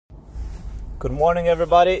Good morning,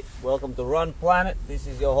 everybody. Welcome to Run Planet. This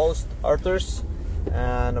is your host, Arthurs,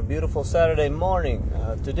 and a beautiful Saturday morning.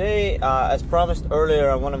 Today, as promised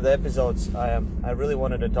earlier on one of the episodes, I really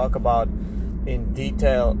wanted to talk about in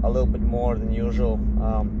detail a little bit more than usual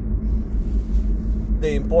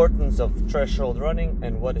the importance of threshold running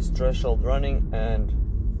and what is threshold running, and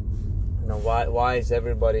why is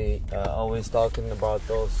everybody always talking about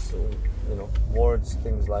those words,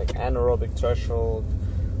 things like anaerobic threshold.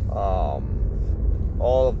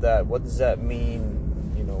 All of that, what does that mean?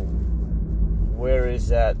 Where is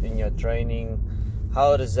that in your training?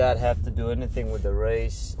 How does that have to do anything with the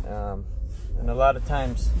race? And a lot of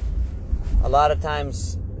times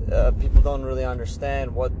people don't really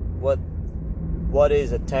understand what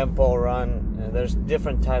is a tempo run. There's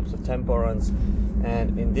different types of tempo runs,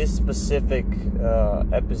 and in this specific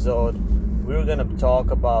episode, we're gonna talk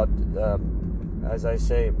about, as I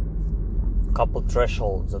say, couple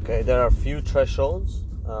thresholds. Okay, there are a few thresholds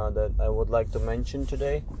that I would like to mention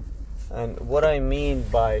today, and what I mean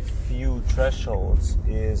by few thresholds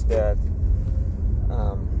is that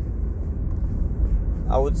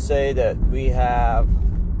I would say that we have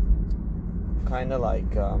kind of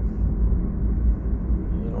like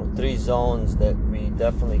three zones that we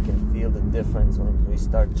definitely can feel the difference when we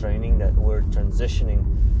start training, that we're transitioning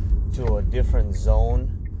to a different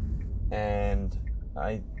zone, and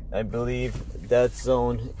I believe that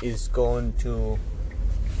zone is going to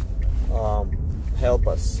help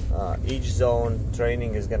us. Each zone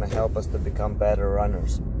training is going to help us to become better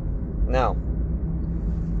runners. Now,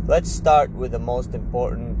 let's start with the most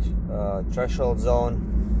important threshold zone,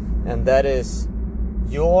 and that is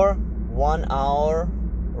your 1 hour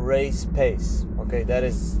race pace. Okay, that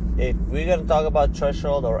is, if we're going to talk about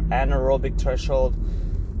threshold or anaerobic threshold,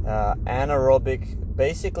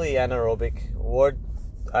 basically anaerobic word.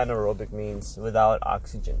 Anaerobic means without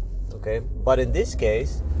oxygen, okay? But in this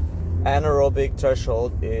case, anaerobic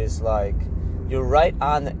threshold is like you're right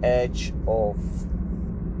on the edge of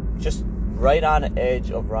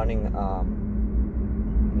running.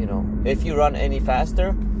 If you run any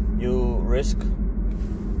faster, you risk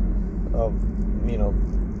of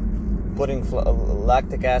putting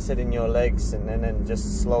lactic acid in your legs and then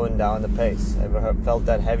just slowing down the pace. Ever felt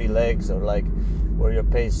that heavy legs, or like where your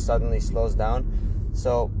pace suddenly slows down?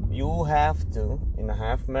 So you have to, in a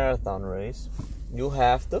half marathon race, you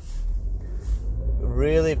have to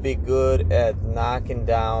really be good at knocking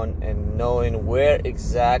down and knowing where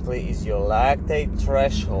exactly is your lactate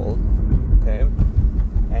threshold, okay?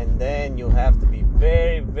 And then you have to be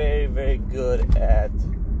very, very, very good at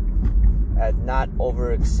not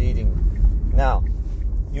over exceeding. Now,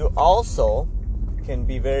 you also can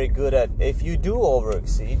be very good at, if you do over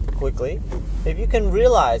exceed quickly, if you can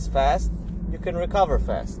realize fast, you can recover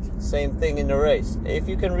fast. Same thing in the race. If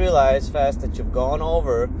you can realize fast that you've gone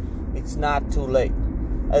over, it's not too late.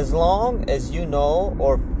 As long as you know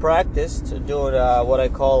or practiced doing what I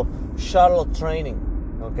call shuttle training,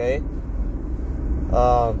 okay?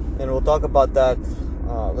 And we'll talk about that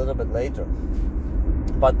a little bit later.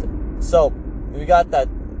 But so we got that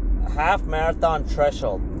half marathon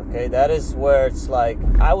threshold. Okay, that is where it's like,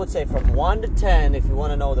 I would say from 1 to 10, if you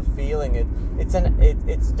want to know the feeling, it's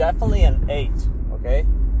definitely an 8. Okay,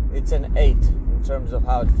 it's an 8 in terms of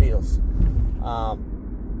how it feels.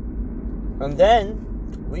 And then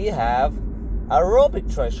we have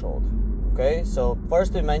aerobic threshold. Okay, so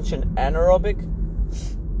first we mentioned anaerobic,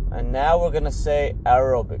 and now we're gonna say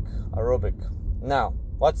aerobic. Now,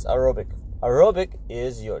 what's aerobic? Aerobic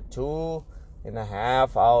is your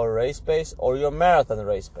 2.5 hour race pace or your marathon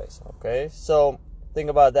race pace. Okay, so think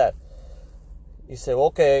about that. You say,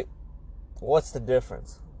 okay, what's the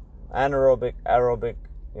difference? Anaerobic, aerobic,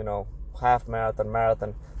 half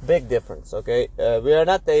marathon, big difference. Okay, we are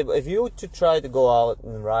not able, if you to try to go out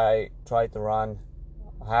and try to run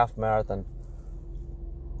a half marathon,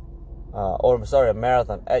 a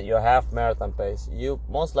marathon at your half marathon pace, you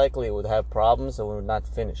most likely would have problems and would not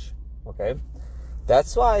finish. Okay,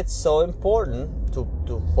 that's why it's so important to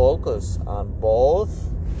focus on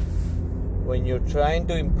both. When you're trying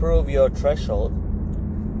to improve your threshold,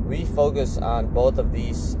 we focus on both of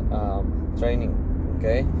these training.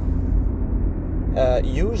 Okay,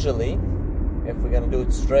 usually, if we're gonna do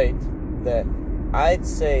it straight, that I'd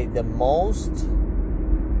say the most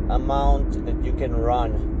amount that you can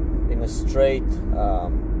run in a straight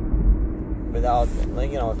without,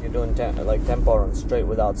 if you're doing tempo run straight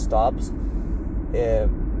without stops.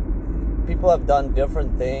 People have done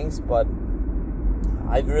different things, but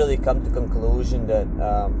I've really come to the conclusion that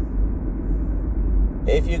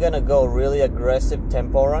if you're gonna go really aggressive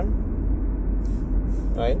tempo run,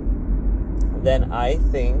 right, then I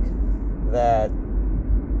think that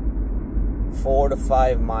 4 to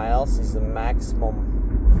 5 miles is the maximum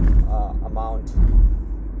amount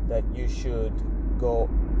that you should go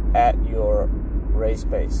at your race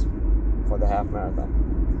pace for the half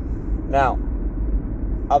marathon. Now,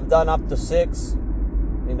 I've done up to 6,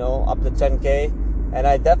 up to 10K, and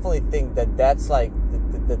I definitely think that that's like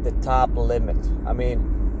the top limit. I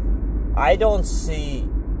mean, I don't see,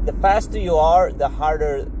 the faster you are, the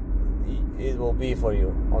harder it will be for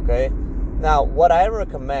you, okay? Now, what I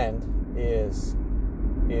recommend is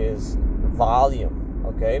volume,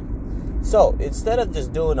 okay? So, instead of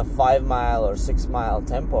just doing a 5 mile or 6 mile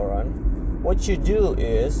tempo run, what you do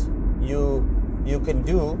is you can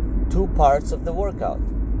do 2 parts of the workout,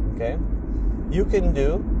 okay? You can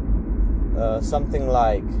do something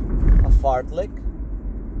like a fartlek,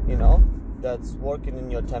 that's working in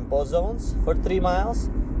your tempo zones for 3 miles,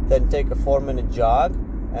 then take a 4-minute jog,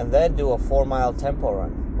 and then do a 4-mile tempo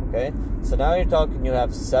run, okay? So now you're talking, you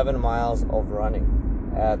have 7 miles of running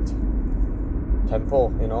at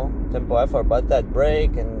tempo effort, but that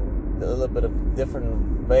break and a little bit of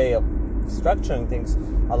different way of structuring things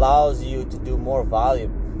allows you to do more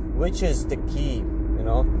volume, which is the key.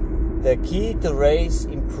 The key to race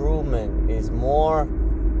improvement is more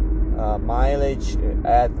mileage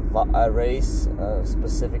at race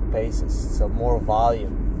specific paces, so more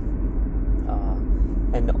volume.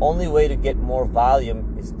 And the only way to get more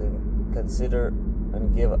volume is to consider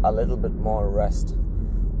and give a little bit more rest,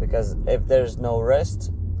 because if there's no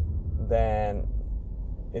rest, then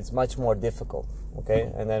it's much more difficult,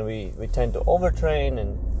 okay? And then we tend to overtrain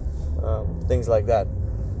and things like that.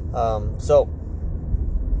 So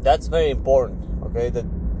that's very important, okay? That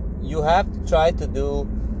you have to try to do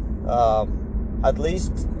at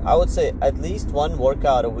least, I would say, at least 1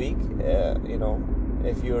 workout a week.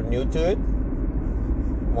 If you're new to it,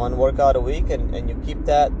 1 workout a week, and you keep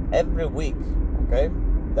that every week, okay?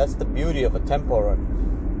 That's the beauty of a tempo run.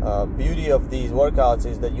 Beauty of these workouts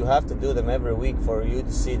is that you have to do them every week for you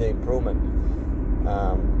to see the improvement.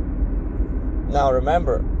 Now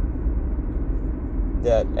remember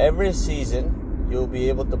that every season you'll be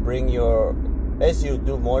able to bring as you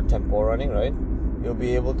do more tempo running, right? You'll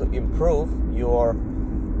be able to improve your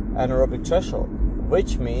anaerobic threshold,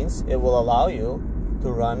 which means it will allow you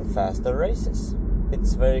to run faster races.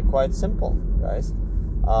 It's quite simple, guys.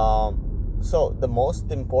 So the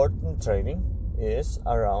most important training is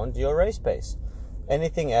around your race pace.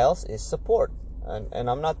 Anything else is support. And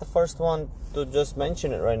I'm not the first one to just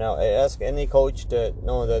mention it right now. I ask any coach that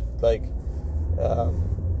know that the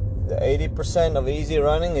 80% of easy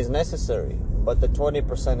running is necessary, but the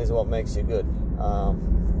 20% is what makes you good.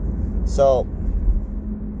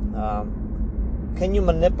 Can you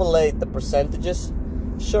manipulate the percentages?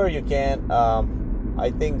 Sure you can. I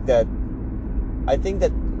think that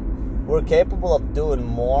we're capable of doing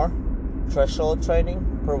more threshold training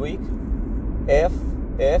per week if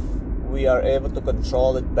we are able to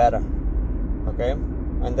control it better, okay?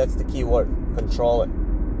 And that's the key word, control it.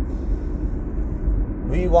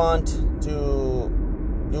 We want to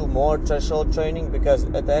do more threshold training because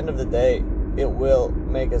at the end of the day, it will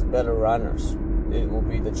make us better runners. It will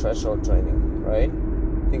be the threshold training, right?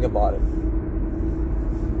 Think about it.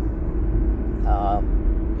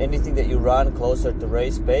 Anything that you run closer to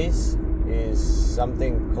race pace is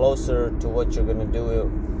something closer to what you're going to do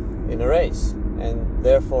in a race, and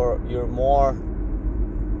therefore you're more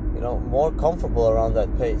comfortable around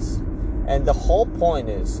that pace. And the whole point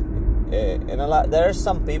is, there are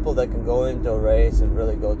some people that can go into a race and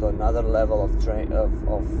really go to another level of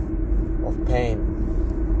pain.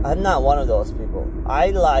 I'm not one of those people. I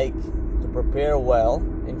like to prepare well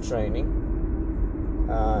in training,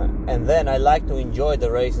 and then I like to enjoy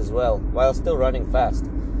the race as well while still running fast.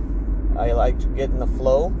 I like to get in the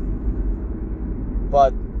flow,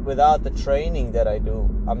 but without the training that I do,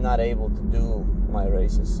 I'm not able to do my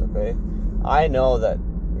races, okay? I know that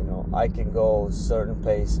I can go a certain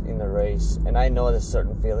pace in a race, and I know the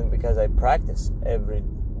certain feeling because I practice every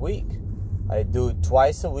week. I do it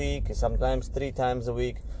twice a week, sometimes 3 times a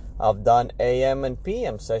week. I've done AM and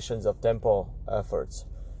PM sessions of tempo efforts.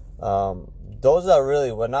 Those are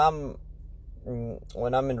really, when I'm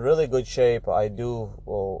in really good shape, I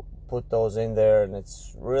will put those in there, and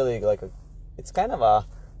it's really it's kind of a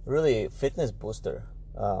really fitness booster.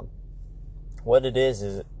 What it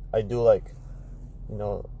is I do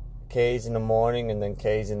Ks in the morning and then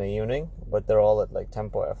Ks in the evening, but they're all at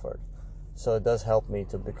tempo effort. So it does help me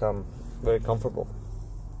to become very comfortable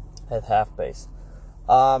at half pace.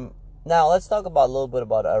 Now let's talk a little bit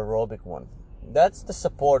about aerobic one. That's the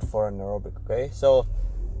support for an aerobic, okay? So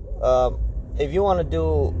if you want to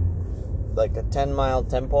do a 10-mile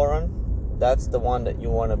tempo run, that's the one that you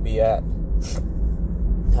want to be at.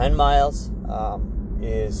 10 miles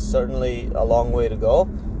is certainly a long way to go.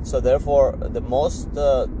 So therefore, the most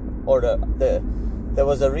there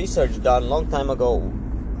was a research done a long time ago.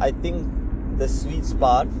 I think the sweet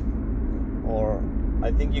spot, or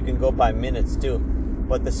I think you can go by minutes too,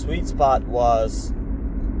 but the sweet spot was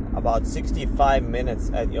about 65 minutes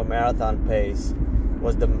at your marathon pace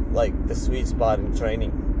was the sweet spot in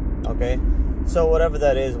training. Okay, so whatever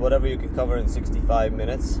that is, whatever you can cover in 65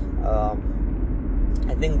 minutes. I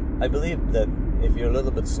believe that if you're a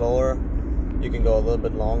little bit slower, you can go a little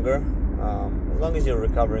bit longer, as long as you're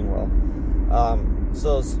recovering well.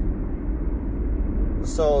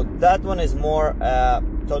 So that one is more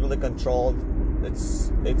totally controlled.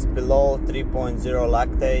 It's below 3.0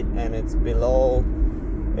 lactate, and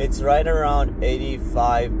it's right around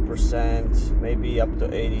 85%, maybe up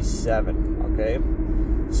to 87. Okay,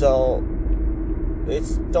 so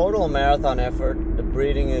it's total marathon effort. The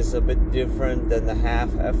breathing is a bit different than the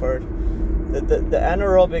half effort. The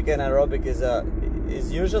anaerobic and aerobic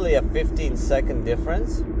is usually a 15-second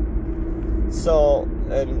difference. So,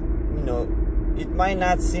 it might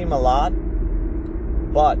not seem a lot,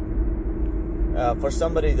 but for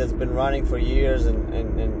somebody that's been running for years and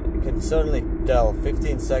can certainly tell,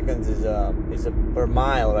 15 seconds is a per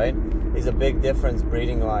mile, right? Is a big difference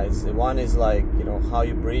breathing wise. One is like, how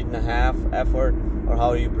you breathe in a half effort or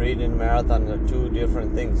how you breathe in marathon are two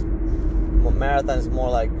different things. Marathon is more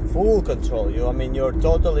like full control. You're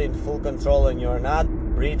totally in full control and you're not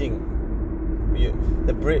breathing.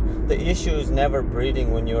 The issue is never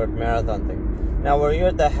breathing when you're at marathon thing. Now, when you're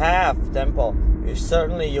at the half tempo,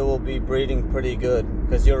 you will be breathing pretty good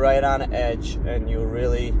because you're right on edge and you're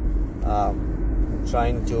really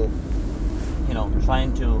trying to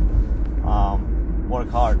work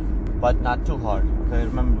hard, but not too hard. Okay,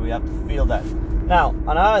 remember, we have to feel that. Now,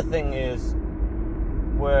 another thing is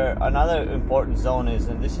where another important zone is,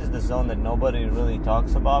 and this is the zone that nobody really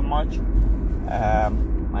talks about much,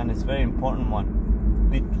 and it's a very important one,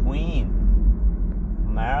 between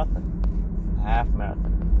marathon and half marathon.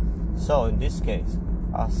 So in this case,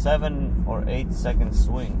 a 7 or 8 second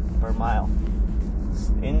swing per mile.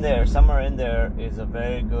 Somewhere in there is a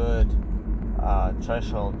very good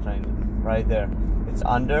threshold training right there. It's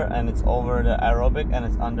under and it's over the aerobic and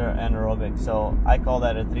it's under anaerobic. So I call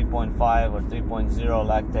that a 3.5 or 3.0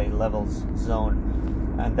 lactate levels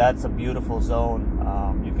zone. And that's a beautiful zone.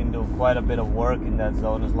 You can do quite a bit of work in that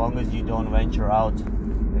zone as long as you don't venture out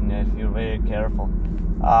and if you're very careful.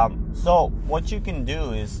 So what you can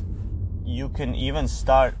do is you can even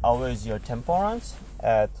start always your tempo runs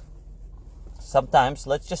at sometimes,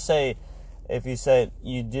 let's just say if you said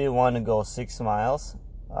you do want to go 6 miles,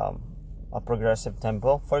 a progressive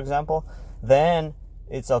tempo, for example, then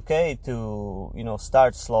it's okay to,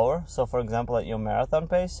 start slower. So for example, at your marathon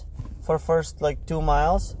pace for first 2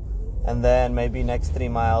 miles, and then maybe next 3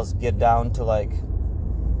 miles get down to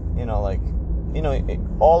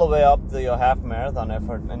all the way up to your half marathon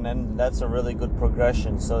effort, and then that's a really good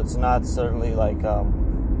progression. So it's not certainly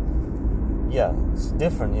it's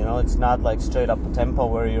different, it's not like straight up a tempo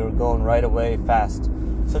where you're going right away fast.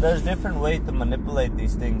 So there's different ways to manipulate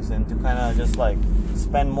these things and to kind of just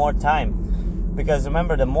spend more time, because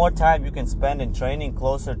remember, the more time you can spend in training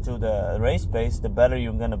closer to the race pace, the better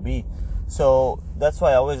you're going to be. So that's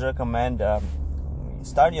why I always recommend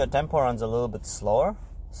start your tempo runs a little bit slower.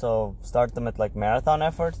 So start them at marathon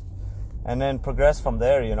effort and then progress from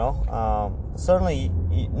there, certainly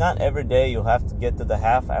not every day you have to get to the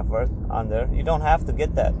half effort on there. You don't have to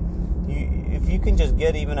get that. If you can just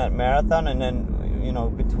get even at marathon and then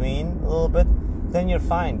between a little bit, then you're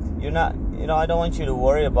fine. You're not, I don't want you to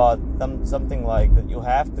worry about something like that. You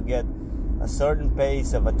have to get a certain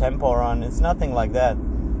pace of a tempo run. It's nothing like that.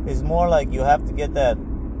 It's more like you have to get that,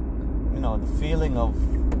 the feeling of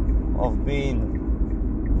being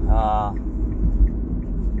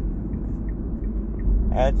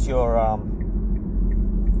at your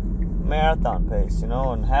marathon pace,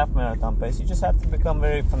 and half marathon pace. You just have to become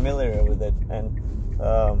very familiar with it, and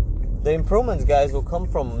the improvements, guys, will come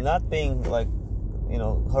from not being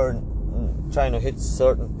trying to hit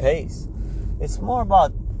certain pace. It's more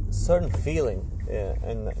about certain feeling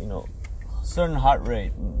and certain heart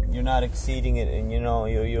rate. You're not exceeding it, and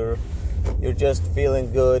you're just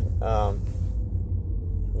feeling good.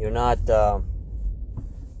 You're not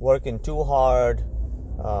working too hard.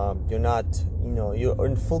 You're not, you're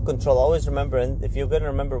in full control. Always remember, and if you're going to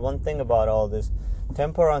remember one thing about all this,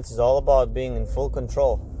 tempo runs is all about being in full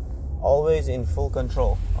control. Always in full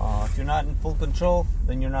control. If you're not in full control,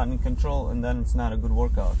 then you're not in control, and then it's not a good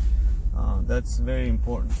workout. That's very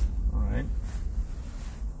important. All right.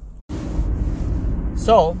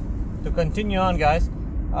 So to continue on, guys,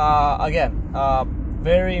 again,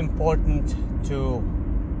 very important to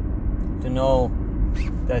know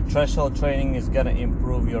that threshold training is going to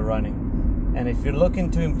improve your running. And if you're looking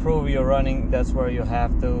to improve your running, that's where you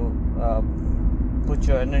have to put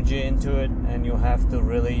your energy into it, and you have to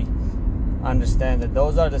really understand that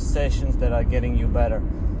those are the sessions that are getting you better.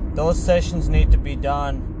 Those sessions need to be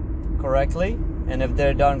done correctly, and if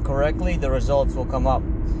they're done correctly, the results will come up.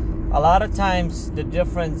 A lot of times the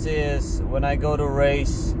difference is when I go to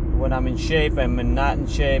race, when I'm in shape and not in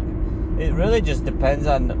shape, it really just depends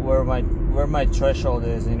on where my threshold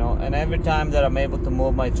is, you know. And every time that I'm able to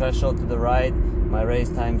move my threshold to the right, my race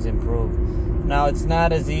times improve. Now, it's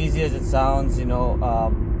not as easy as it sounds, you know.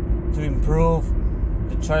 To improve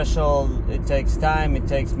the threshold, it takes time, it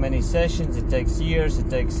takes many sessions, it takes years, it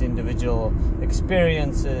takes individual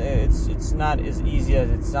experience. It's not as easy as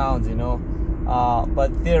it sounds, you know.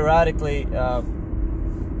 But theoretically,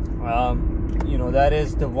 you know, that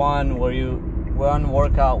is the one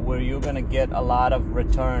workout where you're gonna get a lot of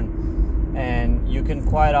return, and you can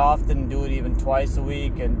quite often do it even twice a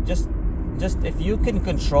week. And just if you can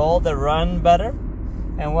control the run better,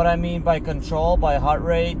 and what I mean by control, by heart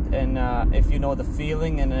rate, and if you know the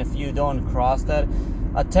feeling, and if you don't cross that,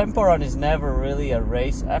 a tempo run is never really a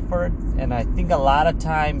race effort. And I think a lot of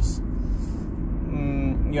times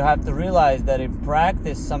you have to realize that in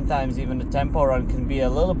practice, sometimes even the tempo run can be a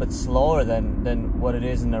little bit slower than what it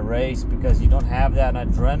is in a race, because you don't have that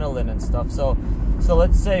adrenaline and stuff. So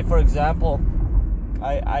let's say, for example,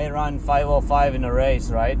 I run 5:05 in a race,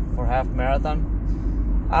 right, for half marathon.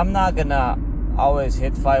 I'm not gonna always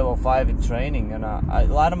hit 5:05 in training, and a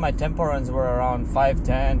lot of my tempo runs were around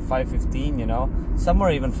 5:10, 5:15, you know. Some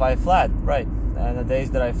were even 5 flat, right. And the days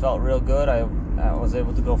that I felt real good, I was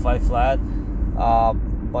able to go 5 flat.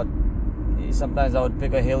 But sometimes I would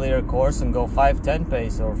pick a hillier course and go 5:10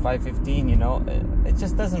 pace or 5:15, you know. It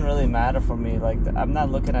just doesn't really matter for me. Like, I'm not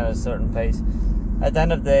looking at a certain pace. At the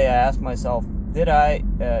end of the day, I ask myself, did I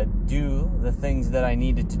do the things that I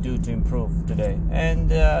needed to do to improve today? And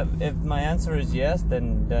if my answer is yes,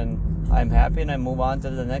 then I'm happy and I move on to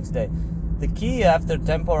the next day. The key after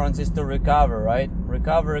tempo runs is to recover, right?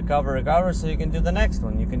 Recover, so you can do the next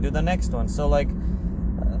one. You can do the next one. So, like,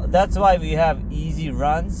 that's why we have easy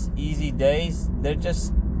runs, easy days. They're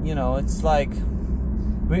just, you know, it's like,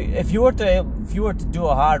 if you were to do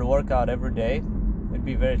a hard workout every day, it'd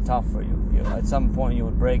be very tough for you. At some point you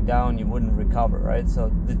would break down, you wouldn't recover, right?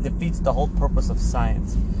 So it defeats the whole purpose of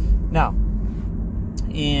science. Now,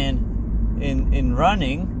 in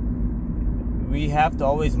running, we have to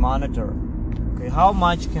always monitor, okay, how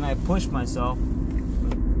much can I push myself,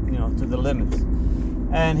 you know, to the limits.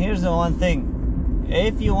 And here's the one thing: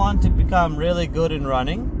 if you want to become really good in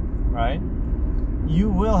running, right, you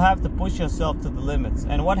will have to push yourself to the limits.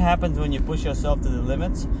 And what happens when you push yourself to the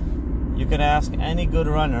limits? You can ask any good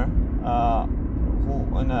runner,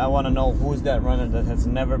 and I want to know who's that runner that has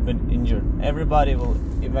never been injured. Everybody will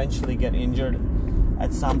eventually get injured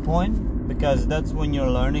at some point, because that's when you're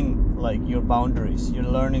learning, like, your boundaries.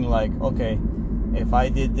 You're learning, like, okay, if I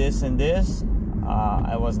did this and this,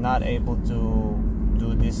 I was not able to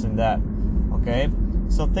do this and that. Okay,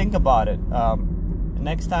 so think about it.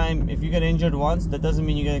 Next time, if you get injured once, that doesn't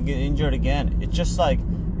mean you're gonna get injured again. It's just like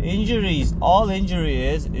injuries. All injury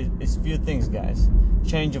is few things, guys: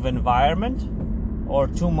 change of environment, or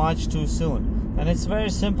too much too soon. And it's very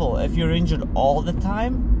simple. If you're injured all the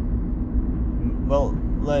time, well,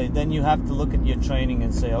 then you have to look at your training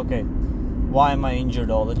and say, okay, why am I injured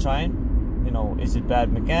all the time? You know, is it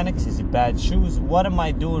bad mechanics? Is it bad shoes? What am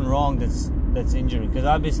I doing wrong that's injuring? Because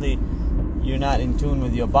obviously you're not in tune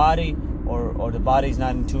with your body, or the body's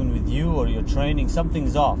not in tune with you, or your training.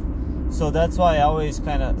 Something's off. So that's why I always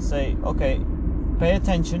kind of say, okay, pay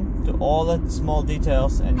attention to all the small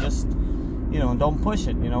details, and just, you know, don't push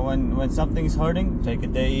it. You know, when something's hurting, take a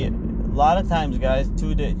day. A lot of times, guys,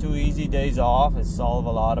 2 easy days off has solved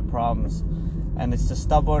a lot of problems. And it's the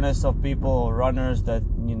stubbornness of people, runners, that,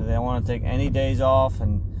 you know, they want to take any days off,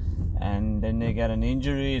 and then they get an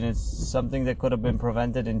injury, and it's something that could have been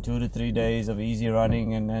prevented in 2 to 3 days of easy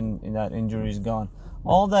running, and then that injury is gone.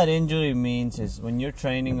 All that injury means is, when you're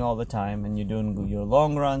training all the time and you're doing your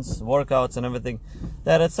long runs, workouts and everything,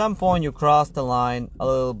 that at some point you cross the line a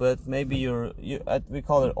little bit. Maybe we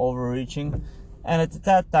call it overreaching. And at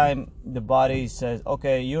that time, the body says,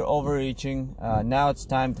 okay, you're overreaching. Now it's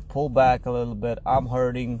time to pull back a little bit. I'm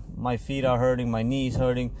hurting. My feet are hurting. My knees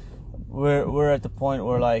hurting. We're at the point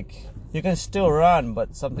where, like, you can still run,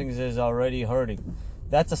 but something is already hurting.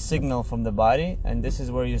 that's a signal from the body, and this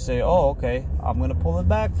is where you say, oh, okay, I'm gonna pull it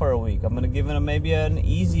back for a week. I'm gonna give it maybe an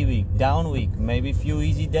easy week, down week, maybe a few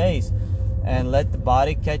easy days, and let the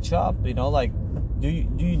body catch up. You know, like, do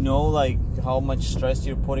you know like how much stress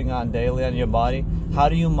you're putting on daily on your body? How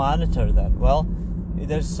do you monitor that? Well,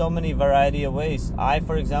 there's so many variety of ways. I,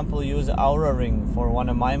 for example, use Oura Ring for one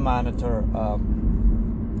of my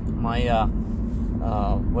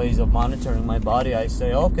ways of monitoring my body. I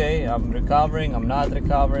say, okay, I'm recovering, I'm not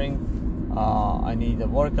recovering, I need a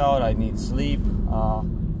workout, I need sleep.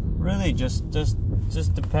 Really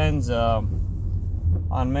just depends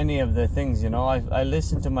on many of the things, you know. I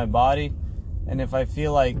listen to my body, and if I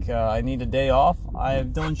feel like I need a day off, I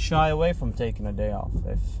don't shy away from taking a day off.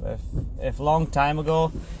 If long time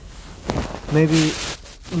ago,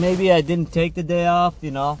 maybe I didn't take the day off,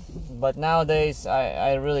 you know, but nowadays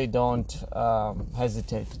I really don't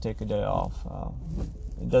hesitate to take a day off.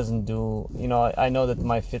 It doesn't do, you know, I know that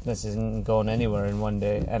my fitness isn't going anywhere in one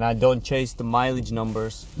day, and I don't chase the mileage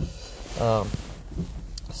numbers.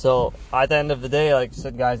 So at the end of the day, like I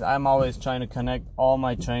said, guys, I'm always trying to connect all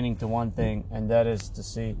my training to one thing, and that is to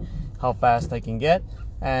see how fast I can get.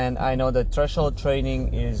 And I know that threshold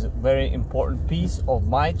training is a very important piece of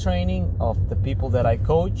my training, of the people that I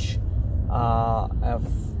coach, of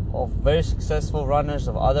very successful runners,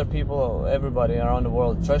 of other people, everybody around the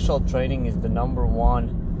world. Threshold training is the number one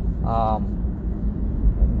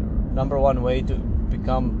way to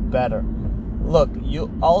become better. Look,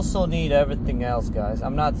 you also need everything else, guys.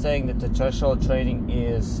 I'm not saying that the threshold training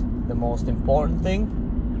is the most important thing,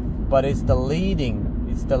 but it's the leading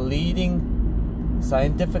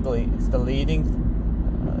scientifically, it's the leading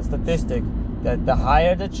statistic that the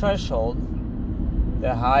higher the threshold,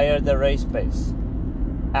 the higher the race pace.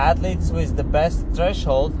 Athletes with the best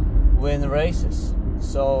threshold win races.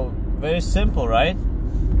 So very simple, right?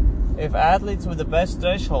 If athletes with the best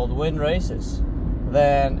threshold win races,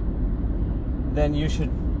 then you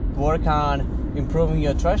should work on improving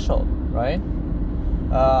your threshold, right?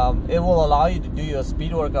 It will allow you to do your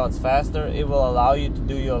speed workouts faster. It will allow you to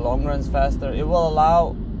do your long runs faster. It will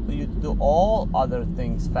allow you to do all other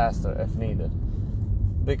things faster if needed,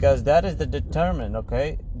 because that is the determinant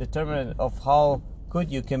of how good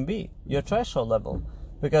you can be, your threshold level.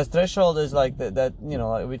 Because threshold is like that, you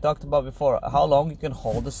know, like we talked about before, how long you can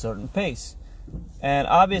hold a certain pace. And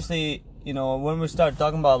obviously, you know, when we start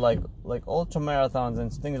talking about like ultra marathons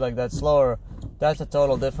and things like that, slower, that's a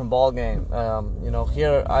total different ball game. You know,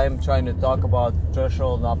 here I am trying to talk about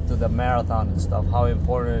threshold up to the marathon and stuff, how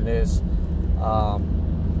important it is.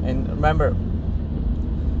 And remember,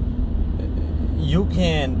 you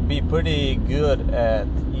can be pretty good at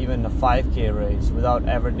even a 5K race without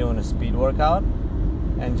ever doing a speed workout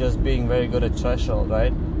and just being very good at threshold,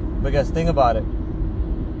 right? Because think about it.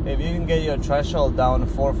 If you can get your threshold down to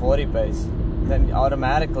 440 pace, then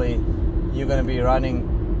automatically you're going to be running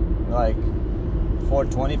like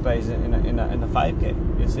 420 pace in a 5K,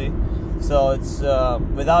 you see? So it's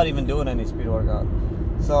without even doing any speed workout.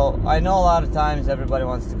 So I know a lot of times everybody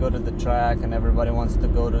wants to go to the track and everybody wants to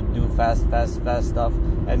go to do fast stuff.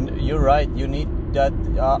 And you're right, you need that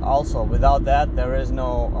also. Without that, there is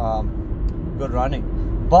no good running.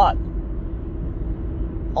 But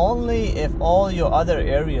only if all your other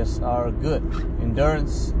areas are good,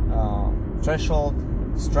 endurance, threshold,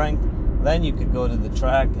 strength, then you could go to the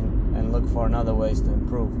track and look for another ways to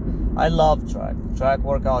improve. I love track. Track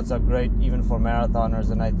workouts are great even for marathoners,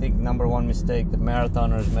 and I think number one mistake that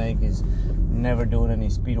marathoners make is never doing any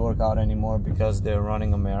speed workout anymore because they're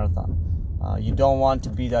running a marathon. You don't want to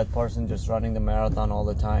be that person just running the marathon all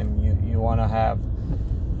the time. You want to have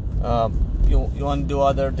you want to do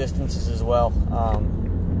other distances as well.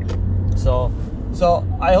 So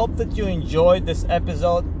I hope that you enjoyed this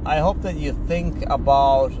episode. I hope that you think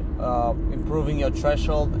about improving your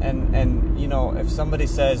threshold, and you know, if somebody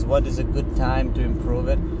says what is a good time to improve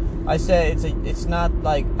it, I say it's not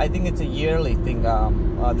like, I think it's a yearly thing,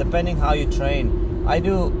 depending how you train. I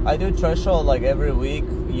do threshold like every week,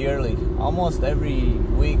 yearly, almost every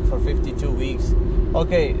week for 52 weeks.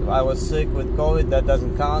 Okay, I was sick with COVID, that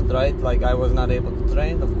doesn't count, right? Like I was not able to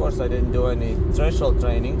train. Of course I didn't do any threshold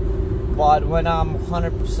training. But when I'm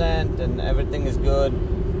 100% and everything is good,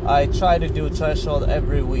 I try to do threshold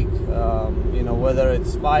every week. You know, whether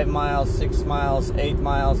it's 5 miles, 6 miles, 8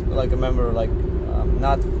 miles. Like remember, like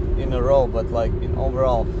not in a row, but like in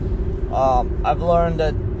overall. I've learned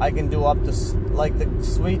that I can do up to, like, the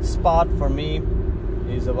sweet spot for me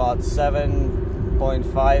is about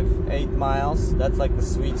 7.58 miles. That's like the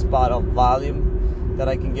sweet spot of volume that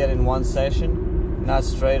I can get in one session. Not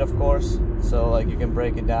straight, of course. So like you can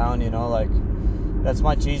break it down, you know, like that's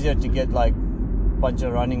much easier to get like bunch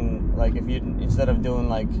of running, like if you instead of doing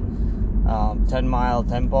like 10-mile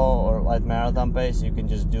tempo or like marathon pace, you can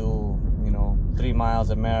just do 3 miles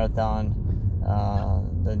a marathon,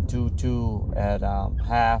 then 2 at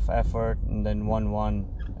half effort, and then 1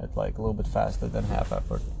 at like a little bit faster than half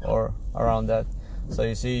effort, or around that. So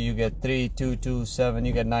you see, you get 3, 2, 2, 7.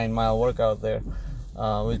 You get 9-mile workout there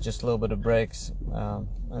with just a little bit of breaks,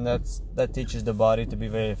 and that teaches the body to be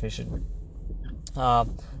very efficient.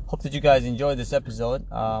 Hope that you guys enjoyed this episode.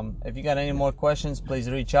 If you got any more questions, please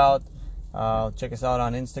reach out. Check us out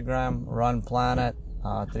on Instagram, Run Planet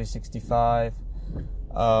 365,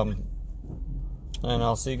 and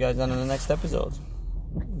I'll see you guys on the next episode.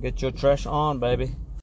 Get your trash on, baby.